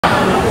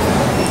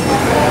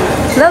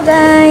Hello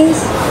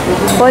guys!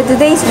 For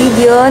today's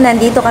video,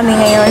 nandito kami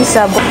ngayon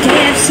sa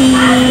KFC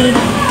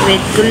with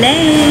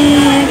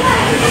Colette.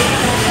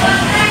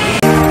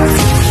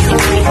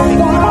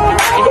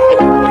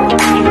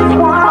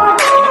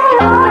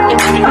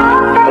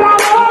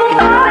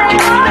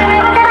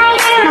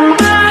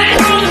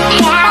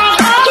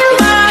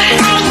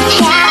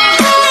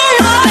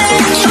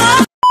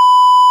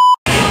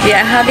 We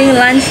are having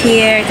lunch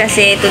here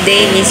kasi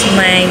today is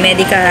my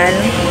medical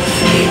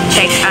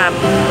check-up.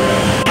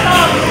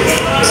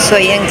 So,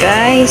 yan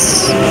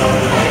guys.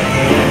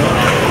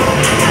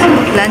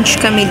 Lunch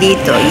kami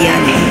dito.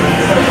 Yan.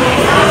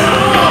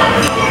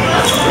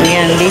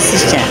 Yan, this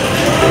is siya.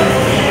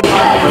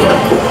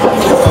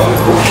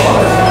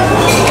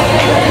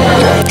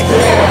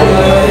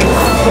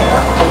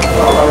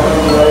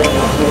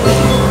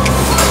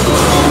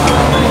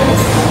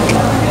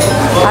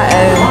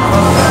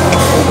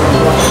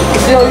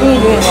 Slowly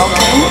doing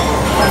okay.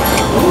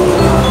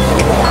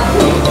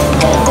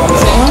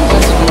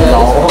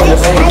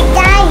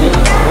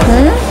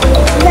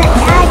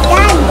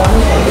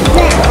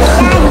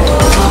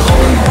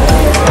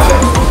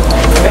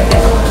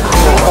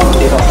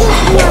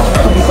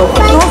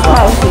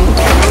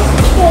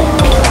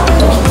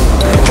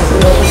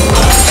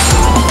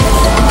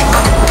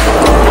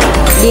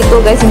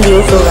 Dito guys, hindi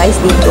uso rice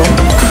dito.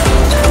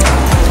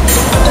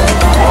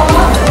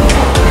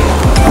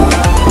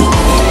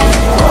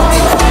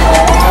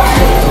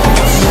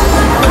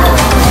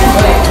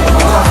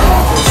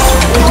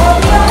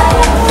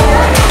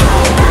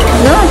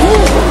 No.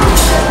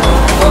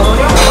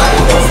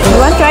 You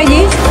want to try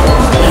this?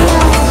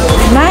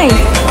 Nice.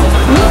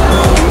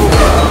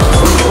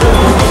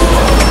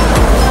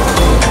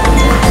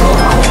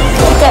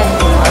 Chicken.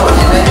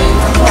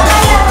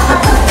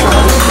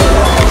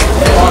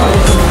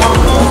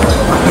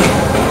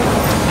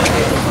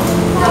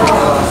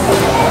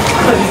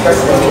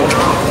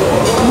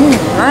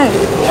 Nice.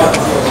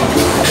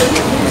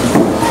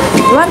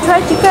 You want to try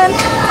chicken?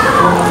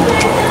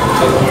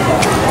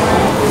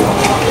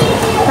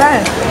 Try.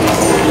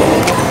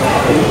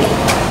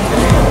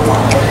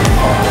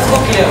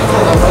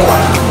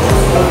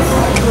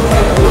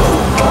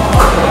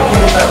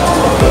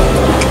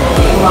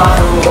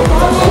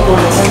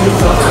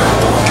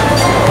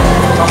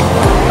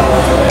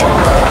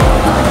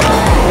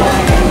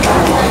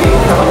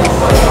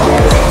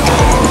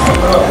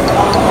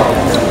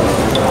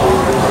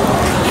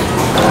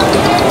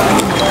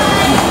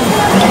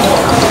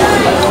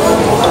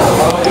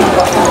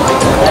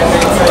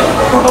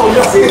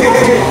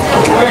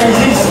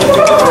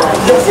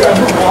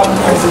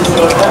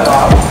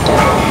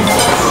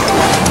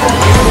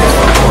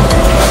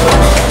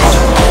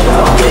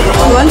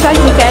 You want to try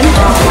chicken?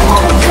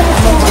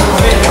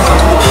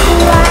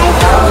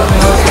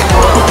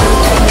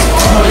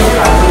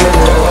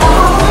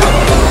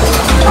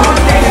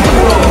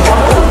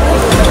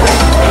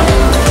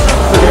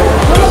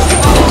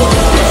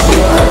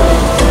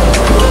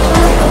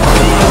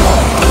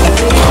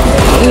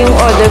 Yung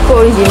order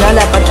ko original,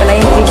 dapat pala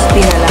yung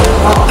crispy na lang.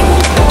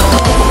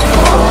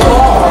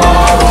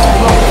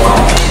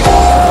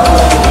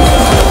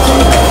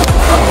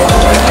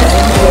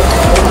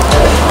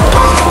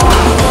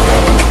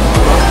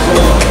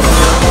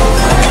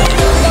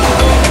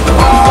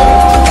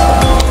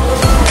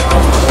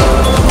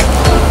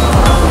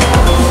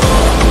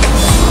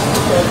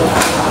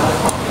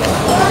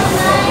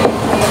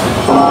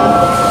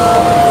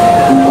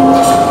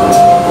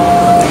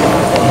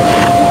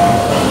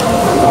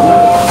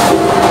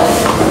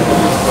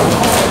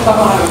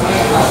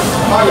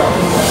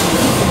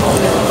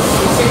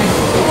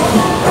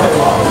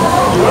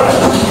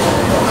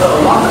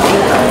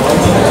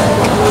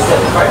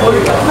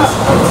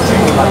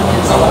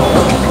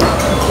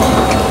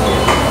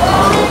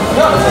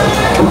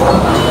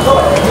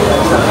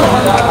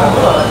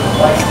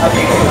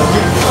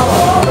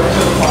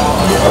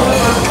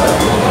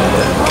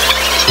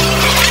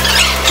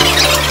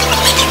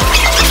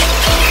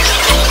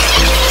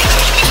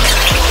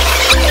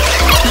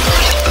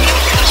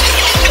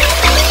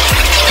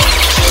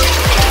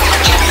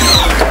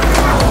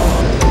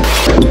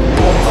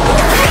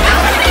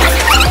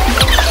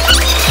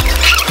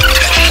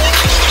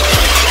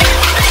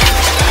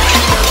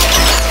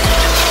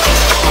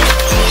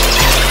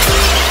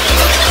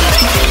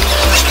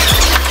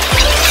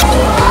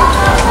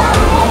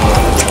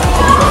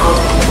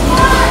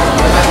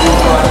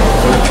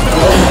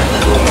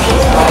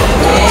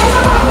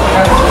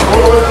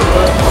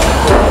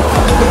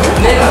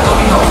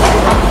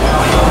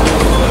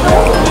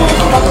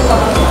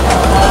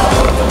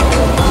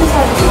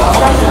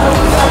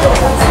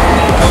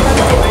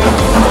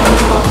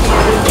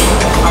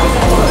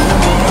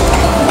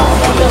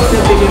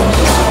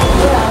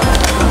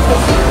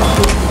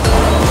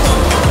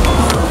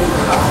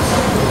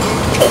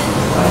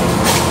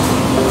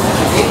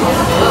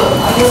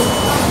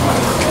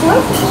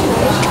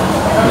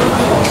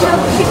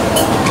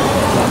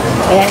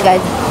 Ayan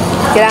guys,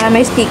 kailangan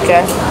may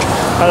sticker.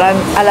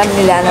 Alam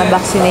nila na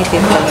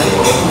vaccinated kami.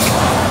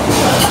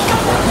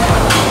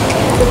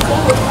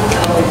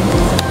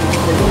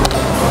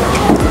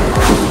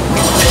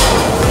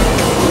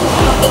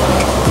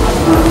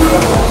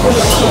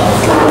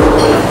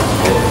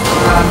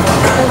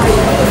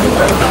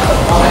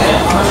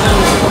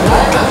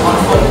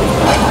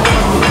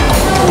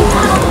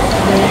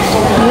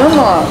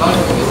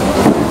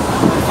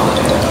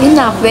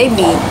 Enough,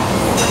 baby.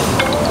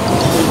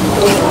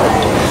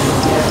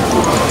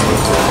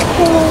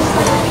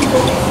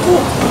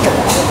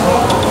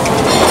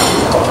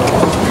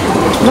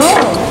 No,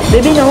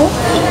 baby, no.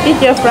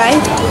 Eat your fries.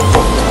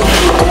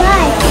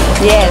 Right.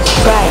 Yes,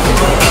 fries.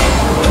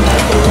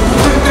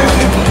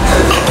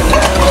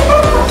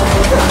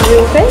 You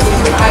okay?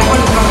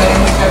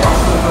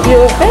 You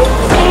okay?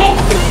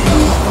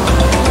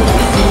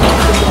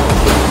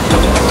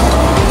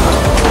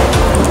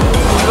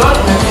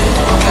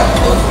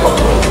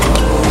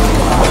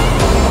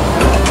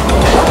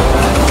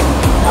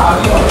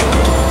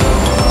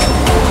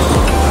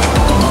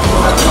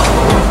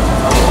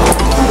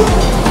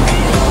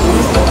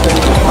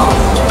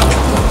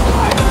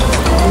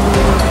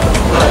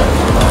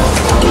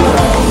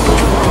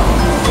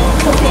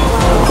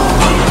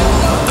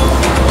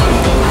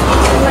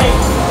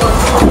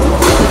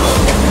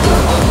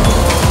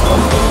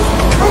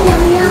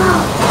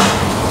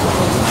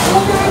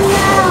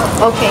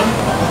 Okay.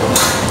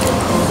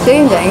 So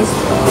yun guys,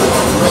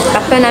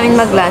 after namin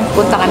mag-lunch,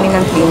 punta kami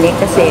ng clinic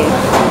kasi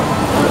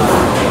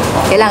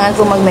kailangan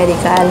ko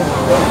mag-medical.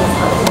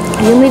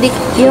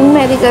 Yung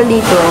medical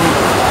dito,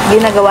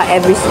 ginagawa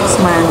every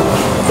 6 months.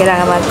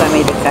 Kailangan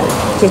magpa-medical.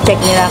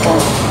 Check nila kung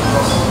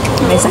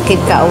may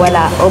sakit ka o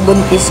wala, o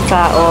buntis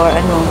ka or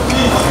ano.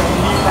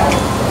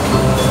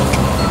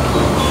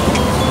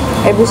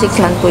 Every 6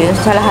 months po yun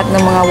sa lahat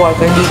ng mga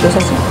worker dito sa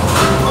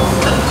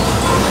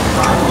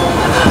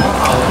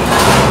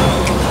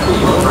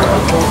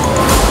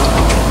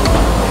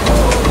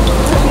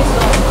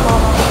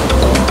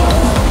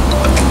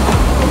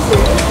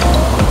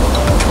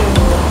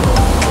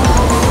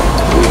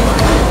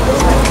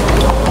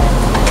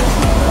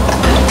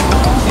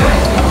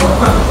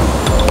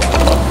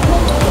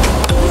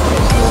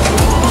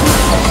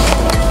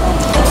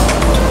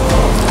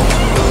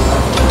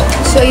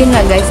So, yun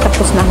nga guys,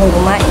 tapos na akong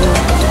kumain.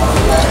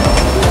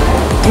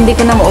 Hindi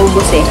ko na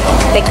maubos eh.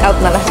 Take out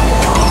na lang.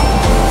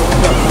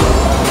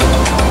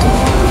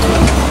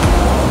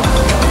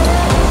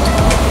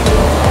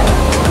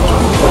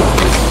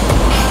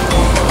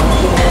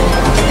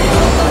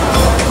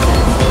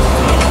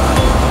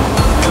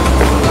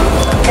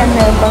 Yan,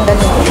 meron pang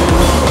ganito.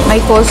 May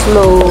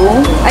coleslaw.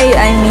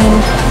 I mean,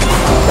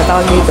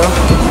 tatawag dito.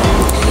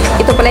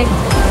 Ito pala yung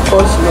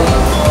coleslaw.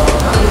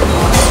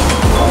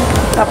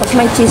 Tapos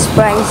may cheese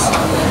fries.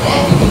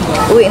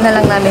 Uwi na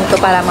lang namin to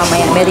para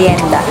mamaya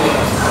merienda.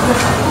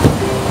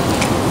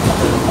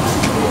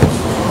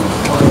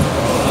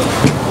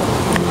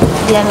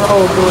 Yan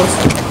maubos.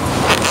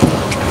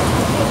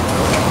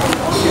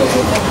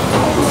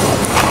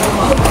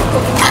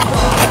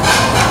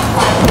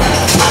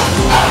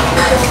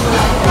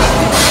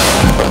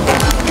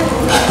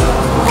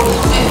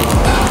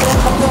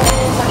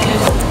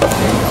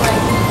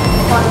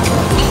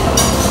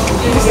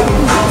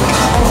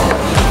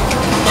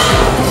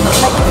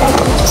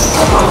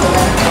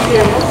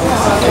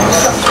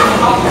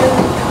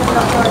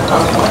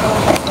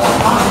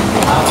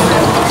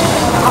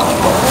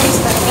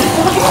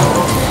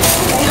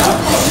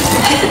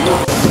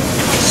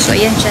 So,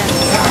 yan siya.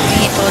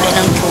 Ito ulit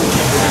ng food.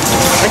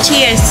 Oh,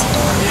 cheers!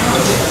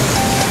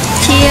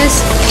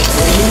 Cheers!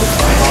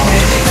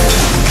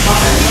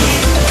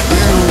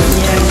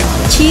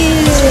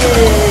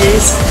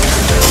 Cheers!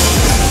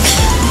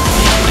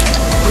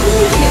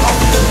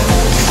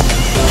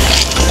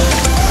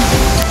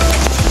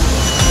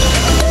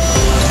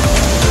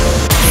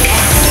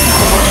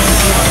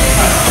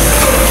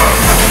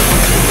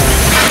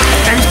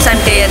 Saan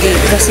kaya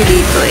dito? Kasi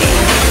dito eh.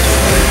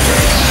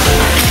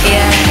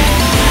 Ayan.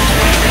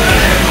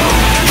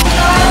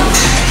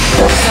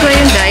 So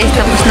yun guys,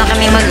 tapos na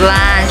kami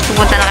mag-lunch.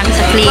 Pupunta na kami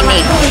sa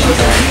clinic.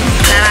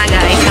 Tara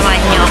guys,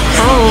 samahan niyo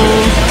ako.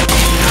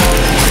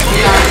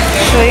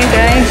 So yun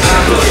guys.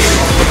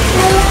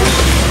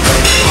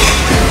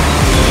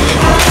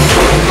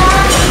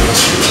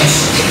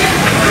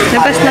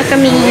 Labas na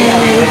kami.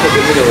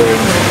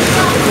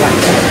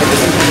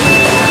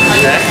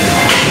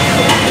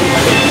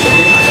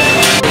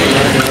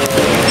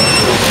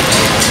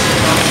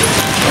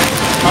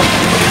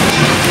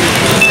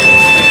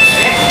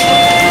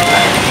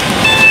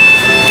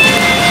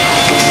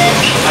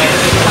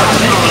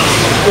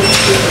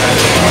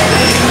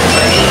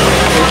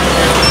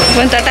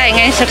 Punta tayo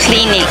ngayon sa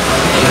clinic.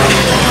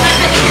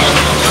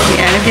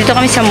 Yan, dito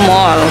kami sa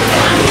mall.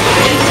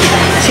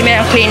 Kasi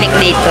mayroong clinic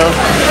dito.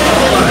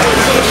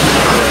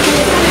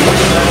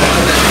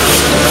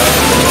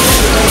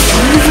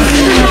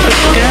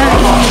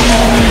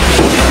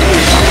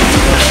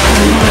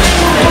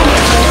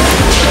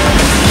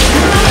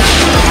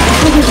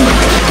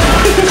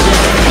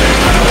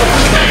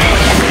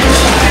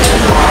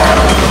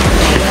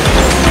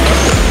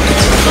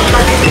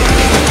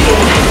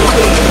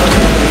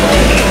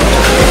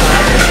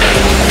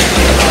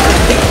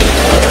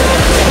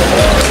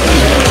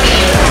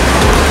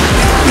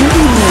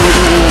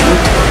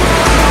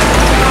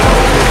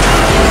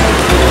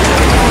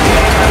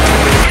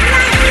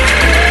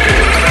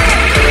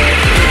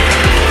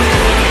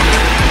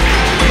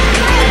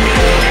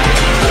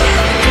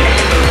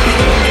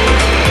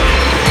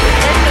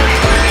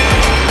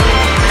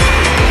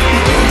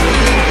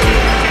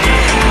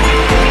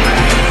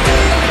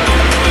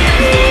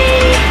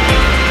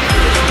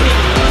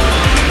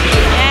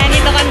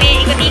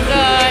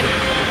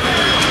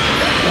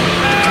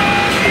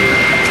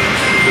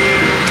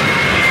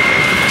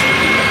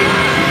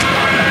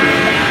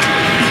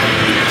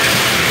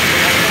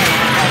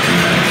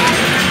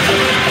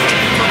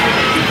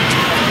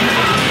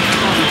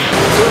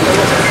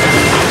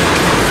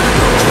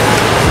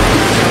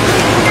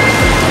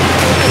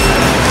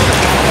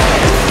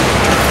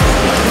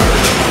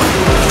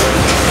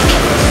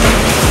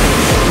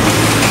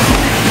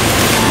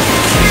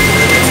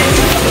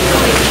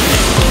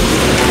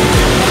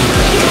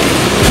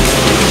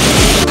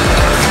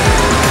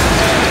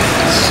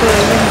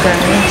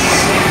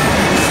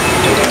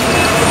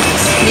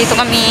 Dito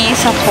kami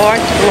sa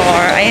 4th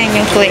floor. Ayan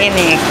yung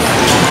clinic.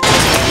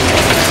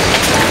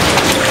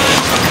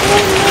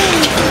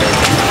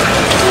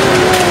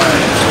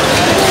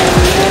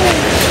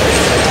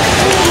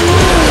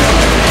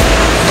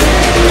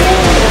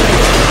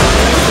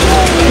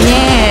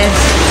 Yes.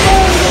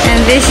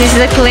 And this is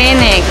the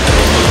clinic.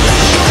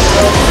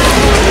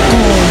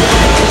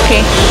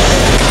 Okay.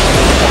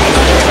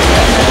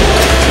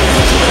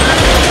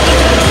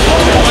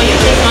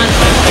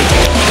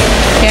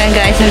 Ayan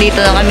guys,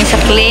 nandito na kami sa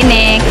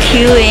clinic,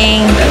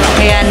 queuing.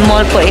 Ayan,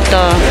 mall po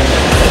ito.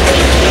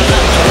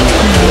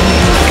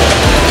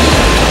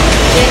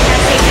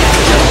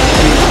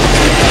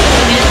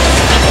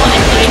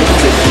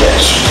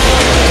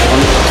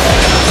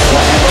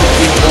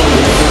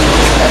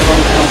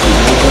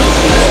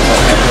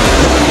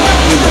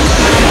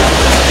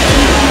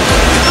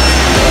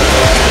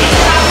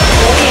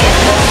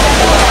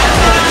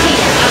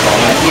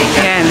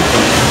 Ayan.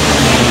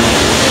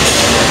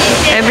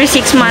 Every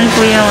 6 months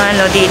po yung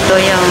ano dito,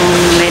 yung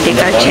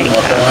medical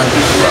check-up.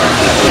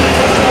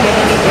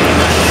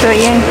 So,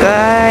 yan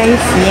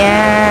guys.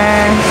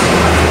 Yan.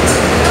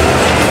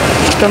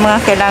 Ito mga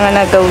kailangan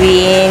na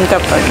gawin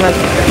kapag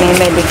may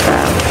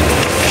medical.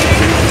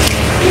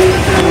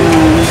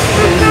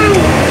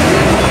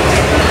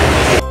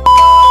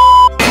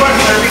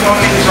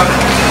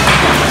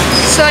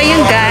 So,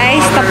 yun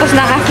guys. Tapos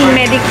na aking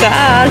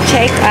medical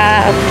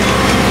check-up.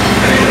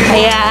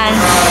 Ayan.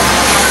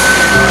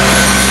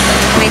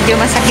 Medyo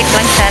masakit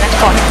lang siya ng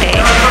konti.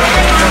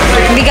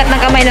 Bigat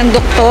ng kamay ng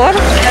doktor.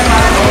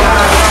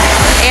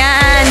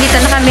 Ayan, dito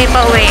na kami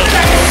pauwi.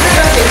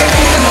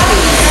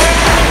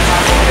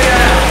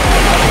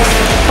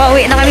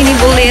 Pauwi na kami ni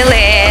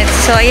Bulilit.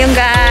 So, ayun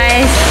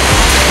guys.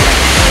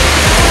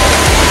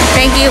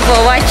 Thank you for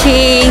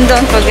watching.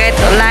 Don't forget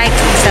to like,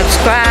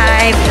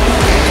 subscribe.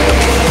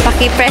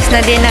 Paki-press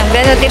na din ang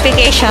bell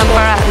notification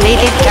para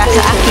updated ka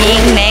sa aking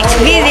next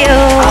video.